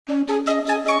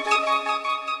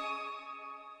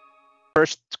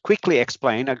First, quickly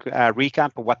explain a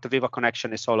recap of what the Viva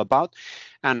Connection is all about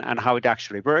and how it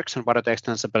actually works and what are the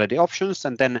extensibility options,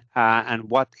 and then and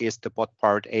what is the bot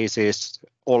powered ACs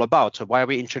all about. So why are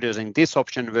we introducing this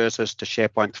option versus the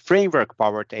SharePoint framework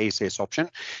powered ACs option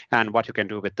and what you can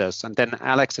do with this. And then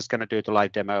Alex is going to do the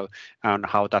live demo on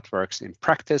how that works in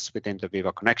practice within the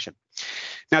Viva Connection.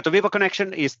 Now, the Viva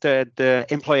Connection is the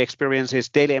employee experiences,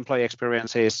 daily employee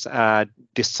experiences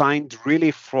designed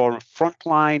really for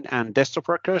frontline and desktop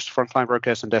workers, frontline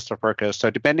workers and desktop workers.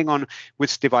 So depending on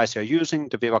which device you're using,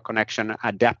 the Viva Connection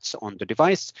adapts on the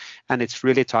device, and it's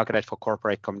really targeted for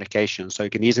corporate communication. So you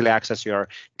can easily access your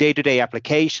day-to-day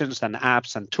applications and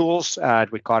apps and tools,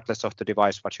 regardless of the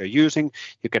device what you're using.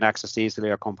 You can access easily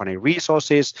your company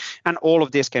resources, and all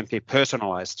of this can be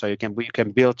personalized. So you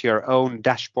can build your own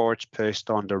dashboards based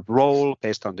on the role,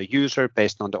 based on the user,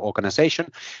 based on the organization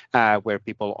where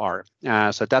people are.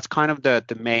 So that's kind of the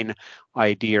main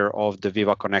idea of the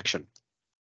Viva Connection.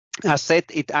 As said,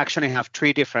 it actually have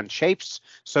three different shapes,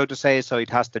 so to say. So it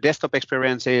has the desktop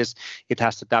experiences, it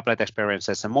has the tablet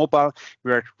experiences, and mobile.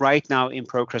 We're right now in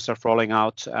progress of rolling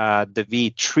out the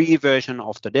V3 version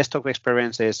of the desktop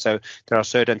experiences. So there are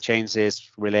certain changes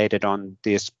related on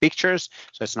these pictures.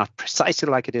 So it's not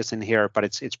precisely like it is in here, but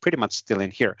it's pretty much still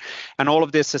in here. And all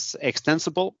of this is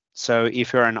extensible. So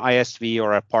if you're an ISV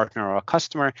or a partner or a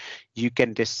customer, you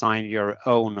can design your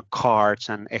own cards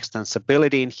and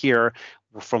extensibility in here,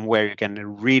 from where you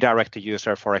can redirect the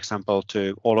user, for example,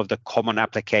 to all of the common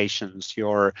applications,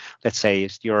 your, let's say,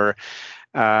 your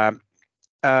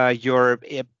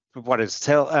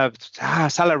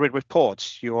salary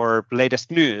reports, your latest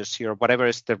news, your whatever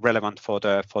is the relevant for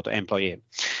the employee.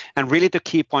 And really the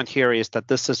key point here is that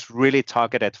this is really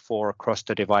targeted for across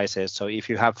the devices. So if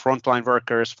you have frontline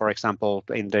workers, for example,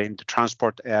 in the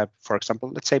transport, for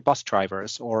example, let's say bus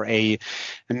drivers or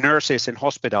nurses in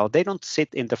hospital, they don't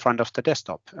sit in the front of the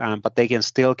desktop, but they can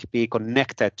still be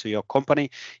connected to your company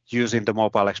using the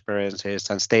mobile experiences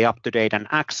and stay up to date and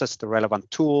access the relevant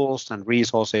tools and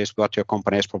resources what your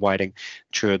company is providing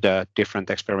through the different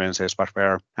experiences what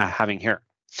we're having here.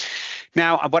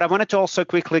 Now, what I wanted to also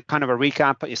quickly kind of a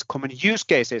recap is common use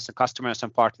cases the customers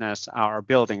and partners are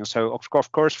building. So of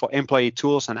course, for employee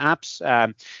tools and apps,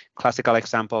 classical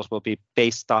examples will be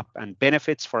pay stub and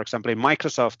benefits. For example, in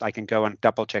Microsoft, I can go and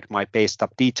double check my pay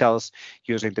stub details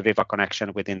using the Viva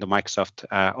Connection within the Microsoft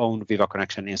own Viva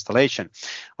Connection installation.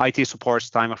 IT supports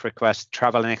time of request,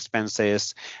 travel and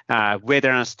expenses,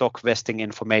 weather and stock vesting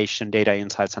information, data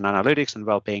insights and analytics, and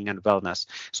well-being and wellness.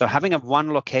 So having a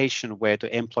one location where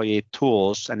the employee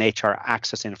tools and HR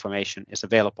access information is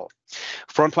available.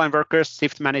 Frontline workers,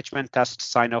 shift management, task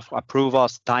sign-off,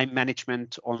 approvals, time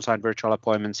management, on-site virtual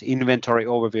appointments, inventory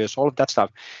overviews, all of that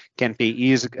stuff can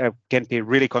be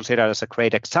really considered as a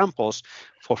great examples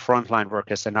for frontline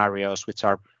worker scenarios, which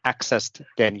are accessed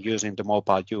then using the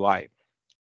mobile UI.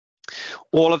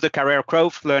 All of the career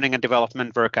growth, learning and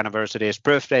development, work anniversaries,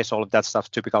 birthdays, all of that stuff,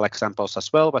 typical examples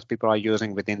as well, what people are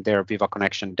using within their Viva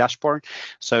Connection dashboard.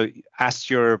 So as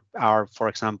you are, for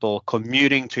example,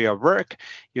 commuting to your work,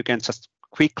 you can just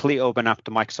quickly open up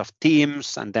the Microsoft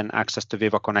Teams and then access the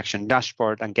Viva Connection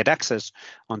dashboard and get access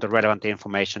on the relevant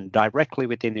information directly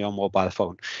within your mobile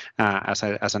phone as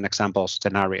an example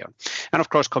scenario. And of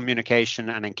course, communication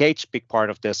and engage, big part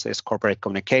of this is corporate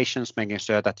communications, making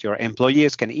sure that your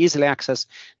employees can easily access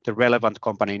the relevant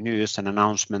company news and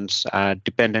announcements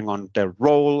depending on their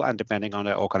role and depending on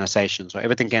the organization. So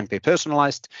everything can be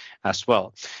personalized as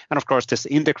well. And of course, this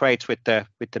integrates with the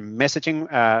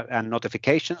messaging and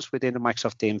notifications within the Microsoft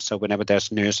Teams. So whenever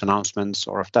there's news announcements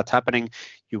or if that's happening,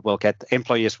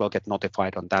 employees will get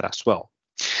notified on that as well.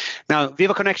 Now,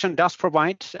 Viva Connection does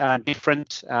provide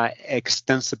different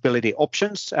extensibility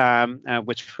options,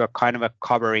 which we're kind of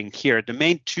covering here.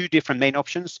 The two different main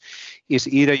options is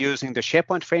either using the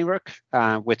SharePoint framework,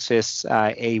 which is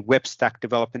a web stack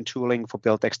development tooling for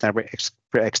build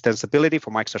extensibility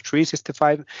for Microsoft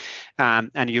 365,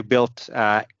 and you build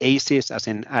ACs as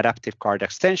in adaptive card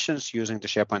extensions using the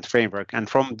SharePoint framework. And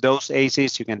from those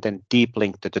ACs, you can then deep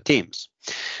link to the teams.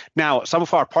 Now, some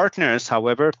of our partners,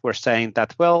 however, were saying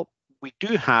that, well, we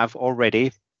do have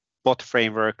already bot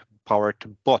framework powered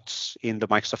bots in the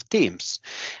Microsoft Teams.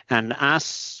 And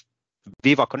as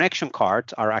Viva Connection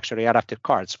cards are actually adaptive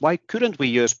cards, why couldn't we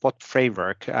use bot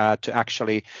framework to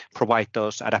actually provide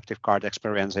those adaptive card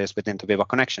experiences within the Viva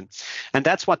Connection? And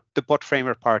that's what the bot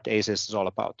framework part ACES is all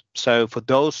about. So for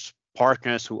those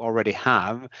partners who already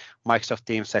have Microsoft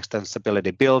Teams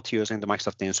extensibility built using the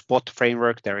Microsoft Teams bot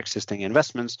framework, their existing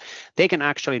investments, they can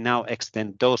actually now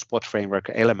extend those bot framework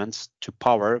elements to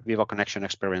power Viva Connection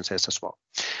experiences as well.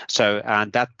 So,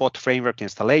 and that bot framework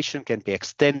installation can be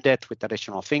extended with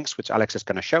additional things, which Alex is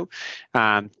going to show,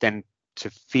 then to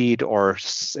feed or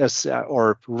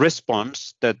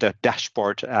response the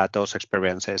dashboard those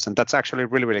experiences. And that's actually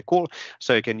really, really cool.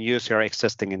 So you can use your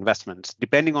existing investments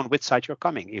depending on which side you're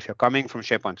coming. If you're coming from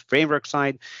SharePoint framework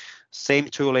side, same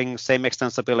tooling, same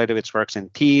extensibility, which works in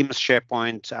Teams,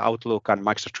 SharePoint, Outlook, and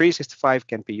Microsoft 365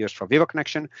 can be used for Viva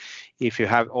Connection. If you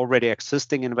have already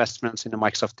existing investments in the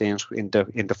Microsoft Teams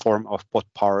in the form of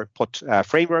bot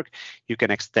framework, you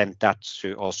can extend that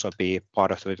to also be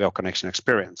part of the Viva Connection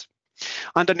experience.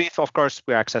 Underneath, of course,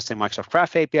 we're accessing Microsoft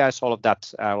Graph APIs, all of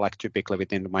that like typically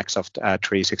within the Microsoft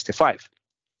 365.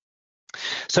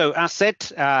 So as said,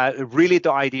 really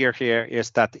the idea here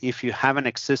is that if you have an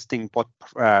existing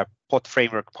bot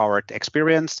framework powered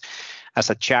experience as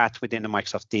a chat within the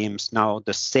Microsoft Teams, now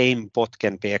the same bot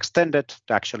can be extended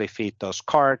to actually feed those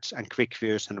cards and quick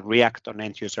views and react on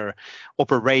end user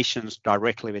operations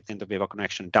directly within the Viva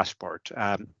Connection dashboard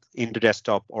in the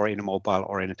desktop or in the mobile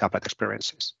or in the tablet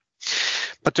experiences.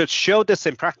 But to show this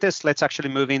in practice, let's actually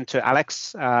move into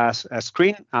Alex's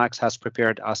screen. Alex has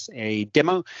prepared us a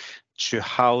demo to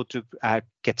how to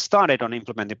get started on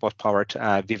implementing bot-powered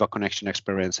Viva Connection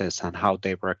experiences and how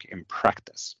they work in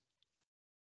practice.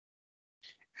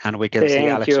 And we can see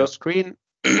Alex's screen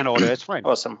and audio is fine.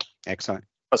 Awesome. Excellent.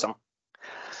 Awesome.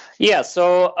 Yeah,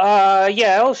 so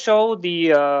I'll show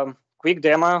the quick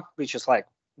demo, which is like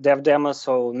dev demo,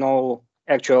 so no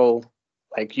actual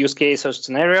like use case or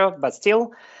scenario, but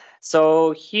still.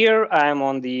 So here I'm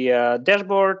on the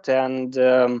dashboard, and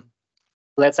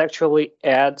let's actually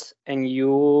add a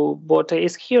new bot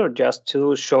ACE here just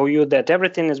to show you that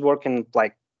everything is working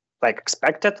like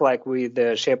expected, like with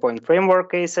the SharePoint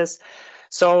framework cases.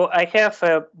 So I have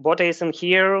a bot ACE in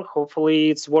here. Hopefully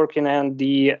it's working and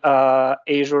the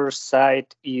Azure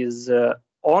site is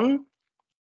on.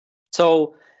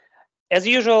 So as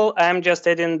usual, I'm just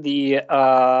adding the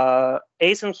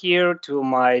ASIN here to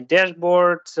my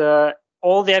dashboard.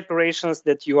 All the operations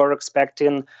that you are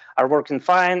expecting are working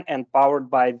fine and powered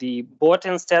by the bot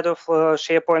instead of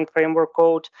SharePoint framework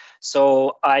code.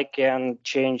 So I can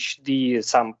change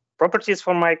some properties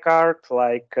for my card,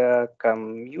 like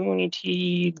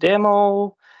community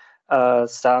demo,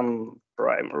 some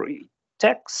primary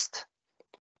text.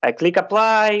 I click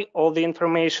apply, all the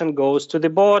information goes to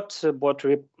the bot. Bot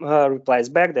replies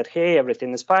back that, hey,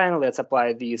 everything is fine. Let's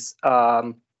apply these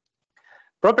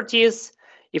properties.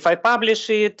 If I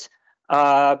publish it,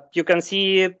 you can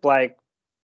see like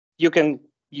you can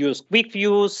use quick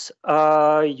views.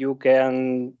 You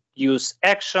can use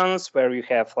actions where you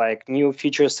have like new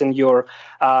features in your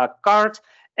card.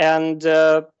 And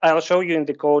I'll show you in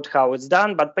the code how it's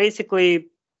done. But basically,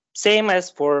 same as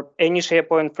for any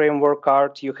SharePoint framework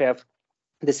card, you have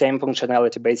the same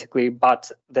functionality basically,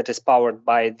 but that is powered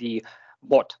by the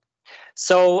bot.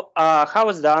 So how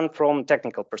it's done from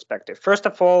technical perspective? First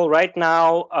of all, right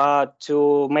now,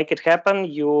 to make it happen,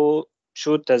 you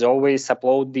should, as always,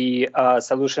 upload the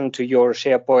solution to your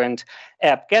SharePoint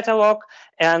app catalog.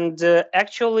 And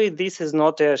actually, this is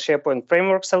not a SharePoint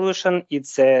framework solution.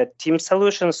 It's a Teams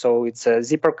solution. So it's a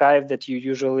zip archive that you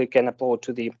usually can upload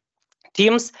to the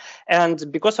Teams,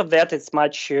 and because of that, it's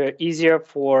much easier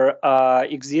for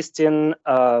existing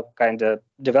kind of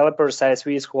developers,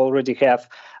 ISVs who already have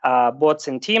bots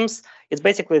in Teams. It's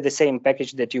basically the same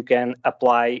package that you can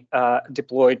apply,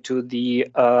 deploy to the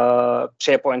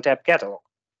SharePoint app catalog.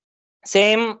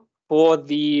 Same for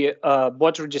the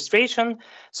bot registration.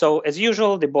 So as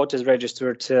usual, the bot is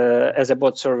registered as a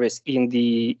bot service in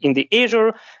the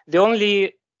Azure. The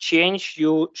only change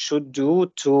you should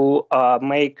do to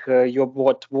make your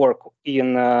bot work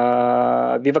in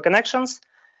Viva Connections,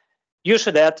 you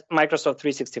should add Microsoft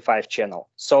 365 channel.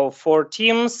 So for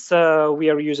Teams, we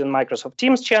are using Microsoft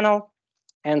Teams channel,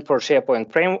 and for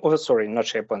SharePoint framework, not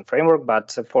SharePoint framework,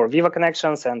 but for Viva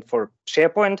Connections and for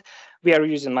SharePoint, we are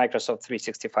using Microsoft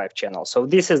 365 channel. So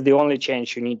this is the only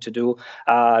change you need to do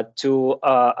to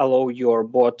allow your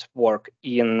bot work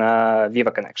in Viva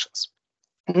Connections.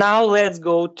 Now let's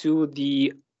go to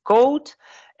the code.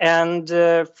 And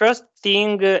first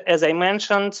thing, as I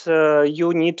mentioned,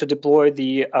 you need to deploy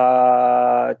the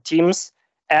Teams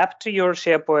app to your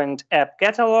SharePoint app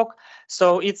catalog.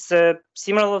 So it's a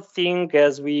similar thing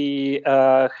as we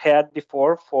had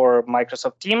before for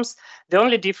Microsoft Teams. The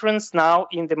only difference now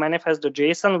in the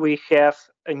manifest.json, we have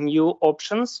new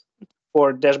options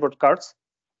for dashboard cards.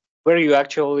 where you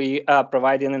actually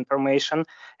providing information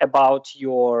about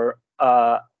your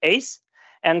ACE.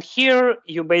 And here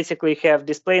you basically have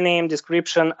display name,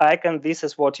 description, icon. This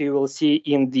is what you will see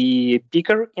in the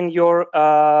picker in your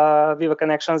Viva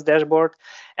Connections dashboard.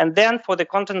 And then for the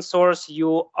content source,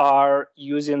 you are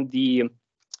using the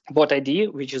bot ID,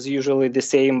 which is usually the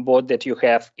same bot that you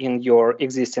have in your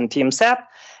existing Teams app.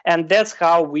 And that's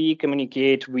how we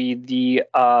communicate with the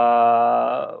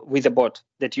bot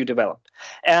that you developed.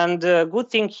 And good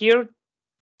thing here,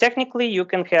 technically, you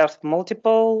can have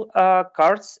multiple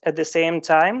cards at the same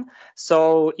time.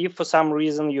 So if for some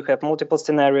reason you have multiple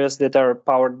scenarios that are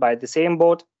powered by the same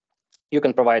bot, you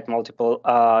can provide multiple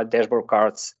dashboard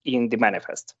cards in the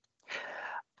manifest.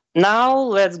 Now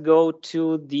let's go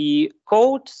to the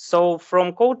code. So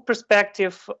from code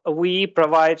perspective, we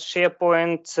provide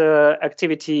SharePoint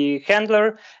activity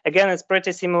handler. Again, it's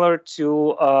pretty similar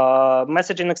to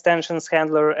messaging extensions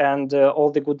handler and all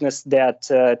the goodness that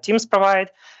Teams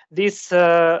provide. This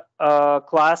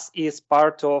class is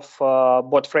part of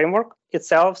bot framework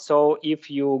itself. So if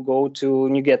you go to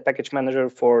NuGet package manager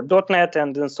for .NET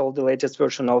and install the latest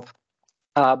version of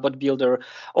bot builder,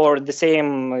 or the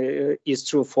same is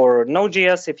true for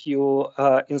Node.js if you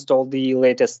install the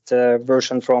latest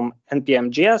version from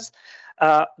npm.js.org,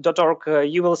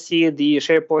 you will see the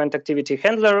SharePoint activity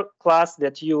handler class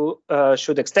that you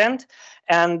should extend.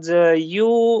 And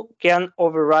you can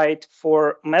override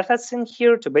 4 methods in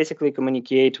here to basically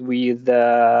communicate with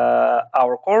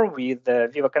our core, with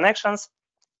Viva Connections.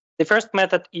 The first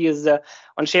method is on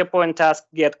SharePoint task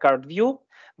get card view.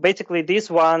 Basically, this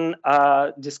one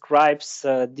describes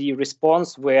the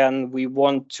response when we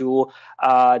want to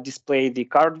display the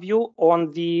card view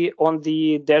on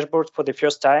the dashboard for the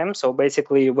first time. So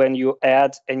basically, when you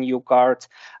add a new card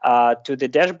to the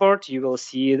dashboard, you will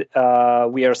see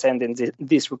we are sending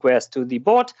this request to the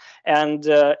bot, and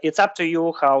it's up to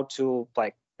you how to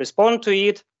respond to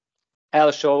it.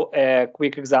 I'll show a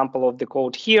quick example of the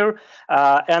code here.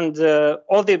 And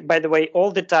by the way,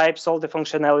 all the types, all the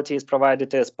functionality is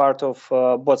provided as part of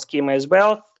bot schema as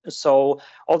well. So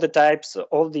all the types,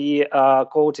 all the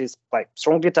code is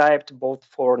strongly typed, both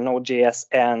for Node.js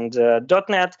and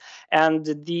 .NET.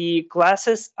 And the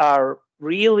classes are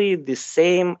really the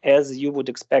same as you would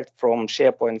expect from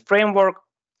SharePoint framework.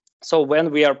 So when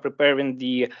we are preparing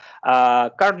the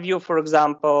card view, for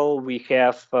example, we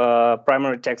have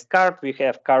primary text card, we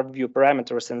have card view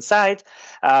parameters inside,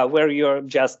 where you're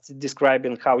just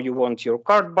describing how you want your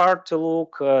card bar to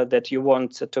look, that you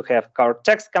want to have card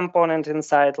text component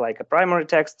inside, like a primary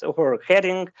text or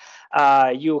heading.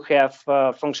 You have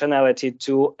functionality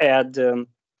to add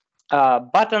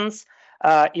buttons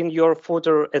in your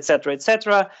footer, etc.,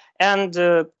 etc. And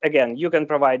again, you can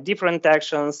provide different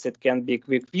actions. It can be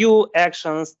quick view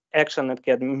actions, it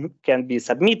can be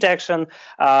submit action,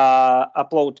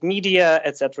 upload media,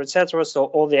 etc., etc. So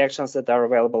all the actions that are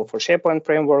available for SharePoint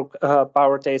framework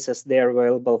powered ACEs, they are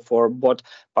available for bot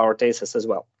powered ACEs as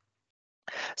well.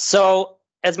 So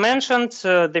as mentioned,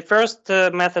 the first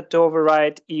method to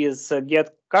override is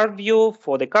get card view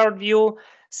for the card view.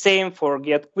 Same for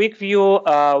get quick view.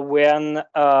 When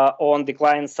on the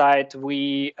client side,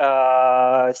 we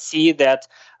see that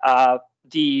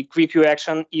the quick view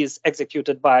action is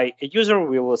executed by a user,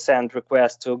 we will send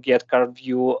request to get card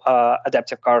view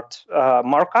adaptive card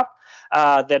markup.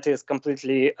 That is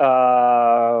completely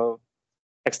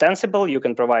extensible. You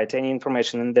can provide any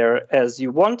information in there as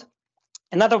you want.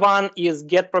 Another one is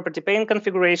get property pane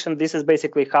configuration. This is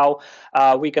basically how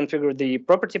we configure the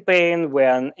property pane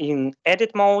when in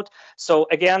edit mode. So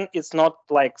again, it's not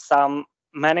like some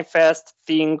manifest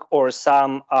thing or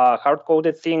some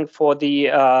hard-coded thing for the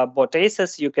bot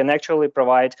ACEs. You can actually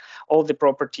provide all the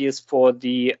properties for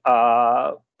the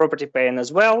property pane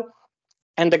as well.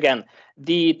 And again,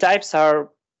 the types are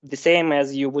the same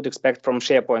as you would expect from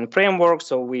SharePoint framework.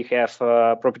 So we have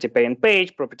property pane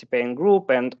page, property pane group,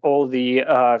 and all the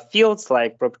fields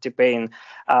like property pane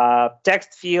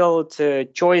text field,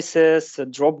 choices,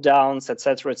 drop downs,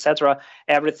 etc., etc.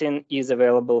 Everything is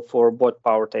available for bot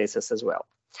powered ACEs as well.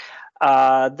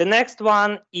 The next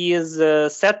one is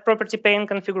set property pane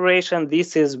configuration.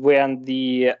 This is when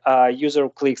the user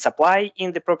clicks apply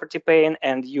in the property pane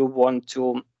and you want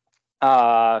to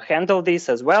handle this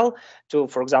as well to,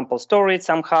 for example, store it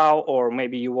somehow, or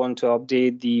maybe you want to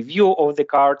update the view of the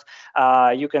card.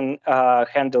 You can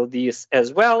handle this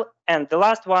as well. And the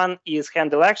last one is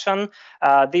handle action.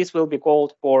 This will be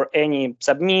called for any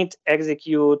submit,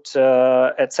 execute,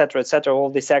 etc., etc. All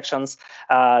these actions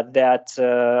that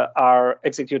are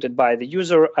executed by the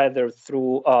user either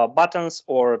through buttons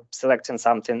or selecting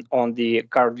something on the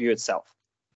card view itself.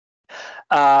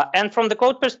 And from the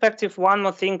code perspective, one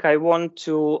more thing I want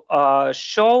to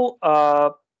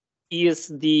show is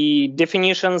the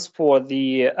definitions for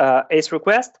the ACE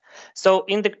request. So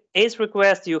in the ACE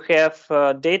request, you have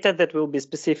data that will be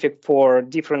specific for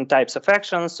different types of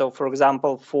actions. So for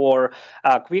example, for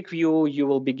quick view, you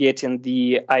will be getting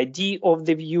the ID of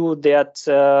the view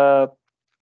that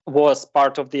was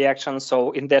part of the action.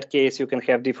 So in that case, you can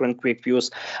have different quick views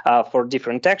for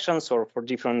different actions or for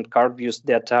different card views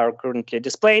that are currently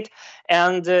displayed.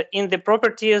 And in the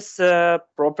properties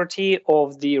property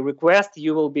of the request,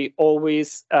 you will be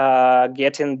always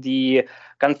getting the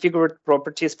configured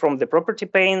properties from the property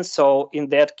pane. So in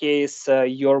that case,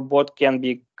 your bot can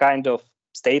be kind of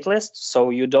stateless, so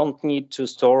you don't need to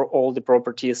store all the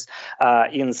properties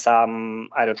in some,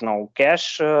 I don't know,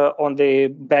 cache on the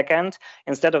backend.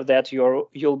 Instead of that,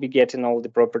 you'll be getting all the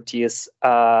properties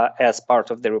as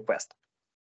part of the request.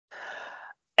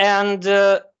 And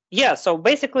yeah, so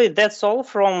basically that's all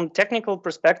from technical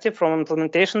perspective. From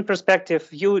implementation perspective,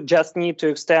 you just need to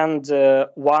extend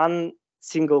one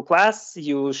single class.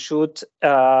 You should,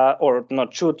 or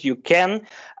not should, you can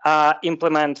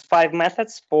implement 5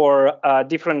 methods for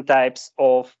different types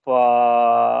of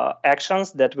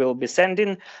actions that will be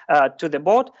sending to the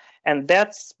bot. And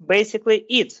that's basically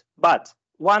it. But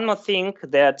one more thing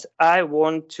that I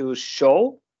want to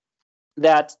show,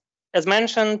 that as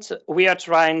mentioned, we are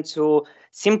trying to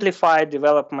simplify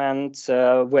development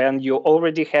when you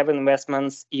already have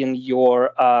investments in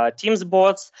your Teams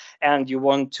bots and you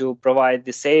want to provide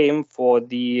the same for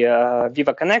the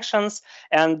Viva Connections.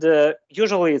 And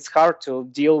usually it's hard to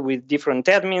deal with different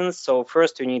admins. So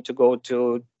first you need to go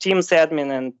to Teams admin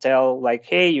and tell like,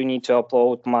 hey, you need to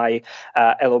upload my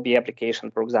LOB application,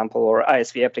 for example, or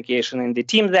ISV application in the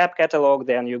Teams app catalog.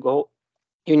 Then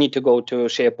you need to go to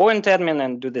SharePoint admin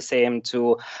and do the same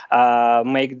to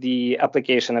make the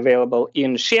application available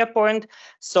in SharePoint.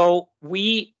 So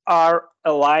we are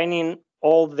aligning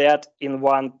all that in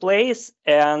one place.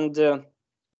 And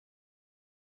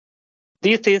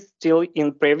this is still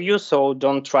in preview, so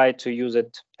don't try to use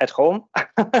it at home.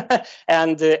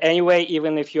 And anyway,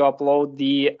 even if you upload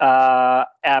the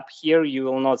app here, you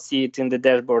will not see it in the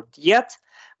dashboard yet.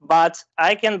 But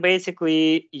I can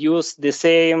basically use the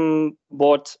same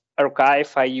bot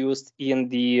archive I used in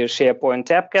the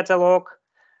SharePoint app catalog.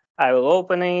 I will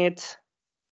open it.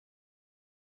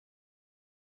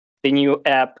 The new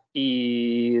app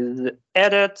is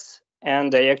added,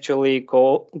 and I actually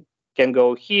can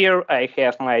go here. I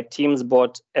have my Teams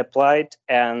bot applied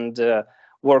and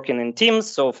working in Teams.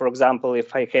 So for example,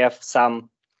 if I have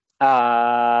some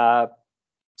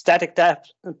static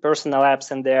tabs, personal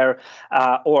apps in there,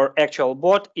 or actual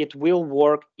bot, it will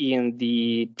work in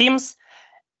the Teams.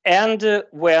 And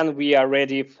when we are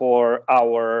ready for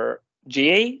our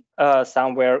GA,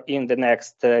 somewhere in the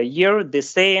next year, the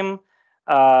same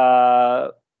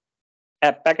app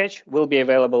package will be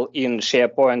available in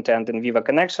SharePoint and in Viva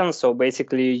Connections. So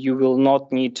basically, you will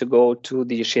not need to go to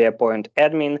the SharePoint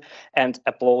admin and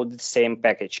upload the same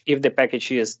package. If the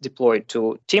package is deployed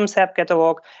to Teams app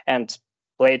catalog and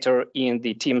later in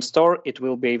the Teams store, it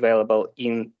will be available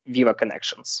in Viva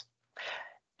Connections.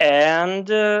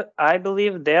 And I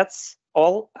believe that's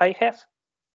all I have.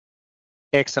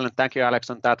 Excellent. Thank you, Alex,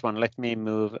 on that one. Let me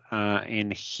move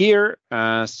in here.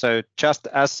 So just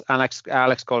as Alex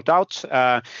called out,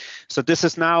 so this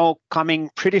is now coming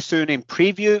pretty soon in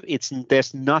preview.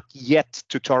 There's not yet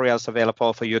tutorials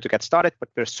available for you to get started, but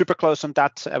we're super close on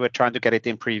that. We're trying to get it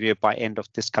in preview by end of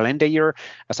this calendar year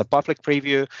as a public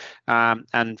preview.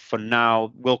 And for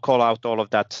now, we'll call out all of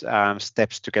that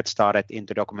steps to get started in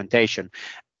the documentation.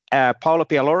 Paolo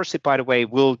Pialorsi, by the way,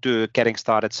 will do a getting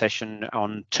started session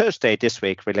on Thursday this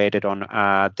week related on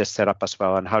the setup as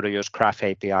well and how to use Graph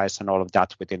APIs and all of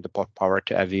that within the bot-powered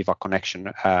Viva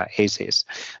Connection ACEs.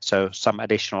 So some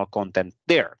additional content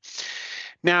there.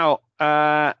 Now,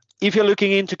 if you're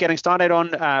looking into getting started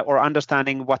on or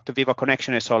understanding what the Viva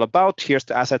Connection is all about, here's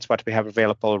the assets what we have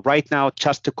available right now.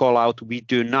 Just to call out, we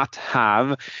do not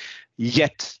have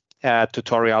yet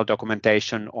tutorial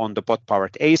documentation on the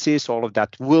bot-powered ACEs. All of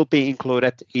that will be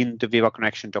included in the Viva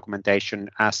Connection documentation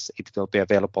as it will be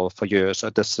available for you. So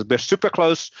we're super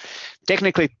close.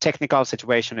 Technical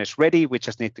situation is ready. We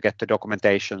just need to get the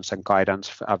documentations and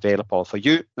guidance available for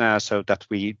you so that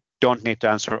we don't need to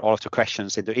answer all of the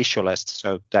questions in the issue list.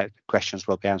 So that questions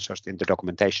will be answered in the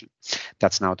documentation.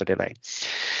 That's now the delay.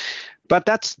 But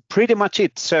that's pretty much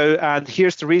it. So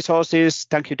here's the resources.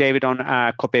 Thank you, David, on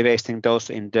copy pasting those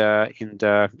in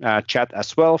the chat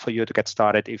as well for you to get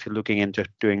started if you're looking into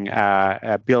doing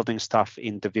building stuff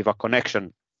in the Viva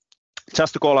Connection.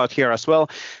 Just to call out here as well,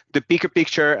 the bigger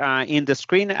picture in the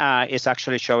screen is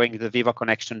actually showing the Viva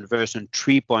Connection version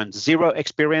 3.0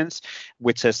 experience,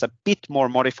 which is a bit more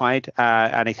modified,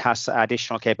 and it has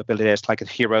additional capabilities like a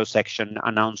hero section,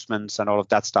 announcements, and all of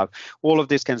that stuff. All of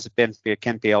this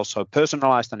can be also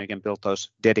personalized, and you can build those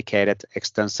dedicated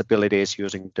extensibilities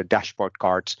using the dashboard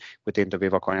cards within the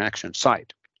Viva Connection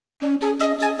site.